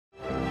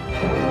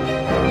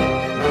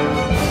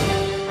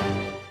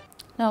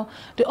Now,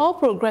 the All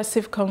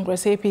Progressive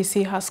Congress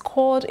APC has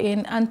called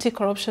in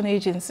anti-corruption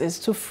agencies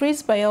to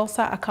freeze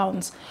Bayelsa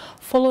accounts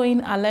following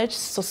alleged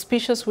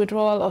suspicious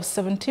withdrawal of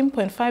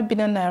 17.5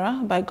 billion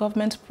naira by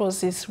government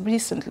proxies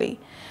recently.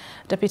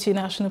 Deputy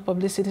National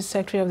Publicity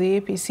Secretary of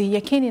the APC,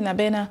 Yakini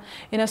Nabena,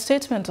 in a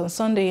statement on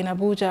Sunday in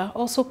Abuja,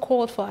 also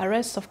called for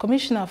arrest of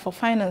Commissioner for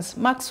Finance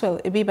Maxwell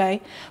Ebibai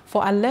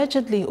for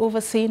allegedly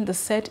overseeing the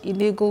said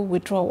illegal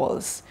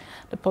withdrawals.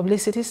 The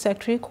Publicity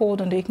Secretary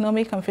called on the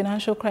Economic and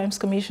Financial Crimes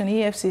Commission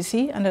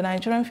 (EFCC) and the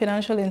Nigerian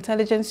Financial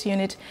Intelligence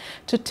Unit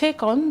to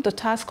take on the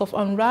task of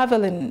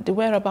unraveling the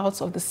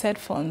whereabouts of the said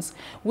funds,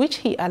 which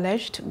he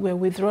alleged were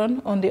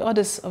withdrawn on the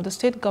orders of the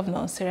State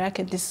Governor,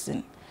 Seriake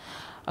Dixon.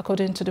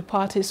 According to the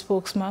party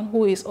spokesman,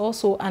 who is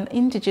also an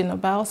indigene of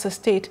Bayelsa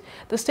State,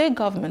 the state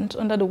government,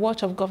 under the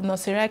watch of Governor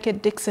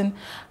Seriake Dixon,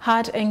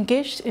 had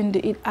engaged in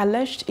the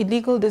alleged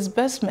illegal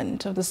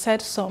disbursement of the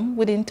said sum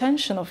with the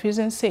intention of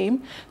using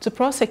same to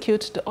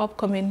prosecute the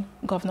upcoming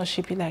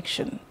governorship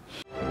election.